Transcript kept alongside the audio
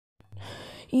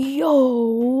Yo,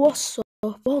 what's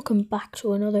up? Welcome back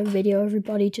to another video,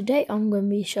 everybody. Today I'm going to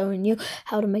be showing you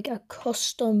how to make a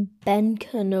custom Ben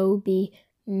Kenobi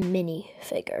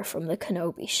minifigure from the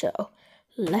Kenobi show.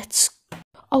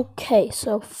 Okay,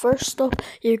 so first up,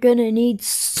 you're going to need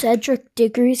Cedric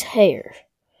Diggory's hair.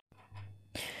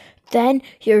 Then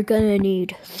you're going to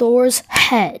need Thor's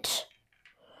head.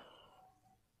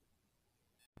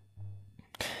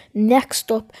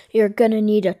 Next up, you're going to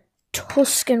need a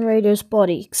Tusken Raider's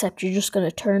body, except you're just going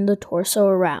to turn the torso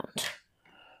around.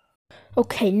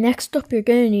 Okay, next up you're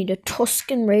going to need a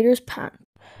Tusken Raider's pants.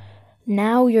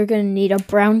 Now you're going to need a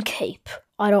brown cape.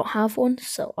 I don't have one,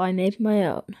 so I made my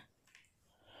own.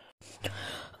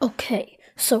 Okay,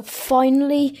 so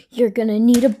finally you're going to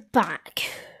need a bag.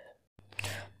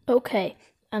 Okay,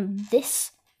 and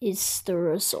this is the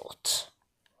result.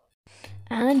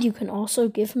 And you can also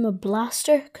give him a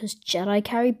blaster, because Jedi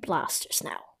carry blasters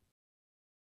now.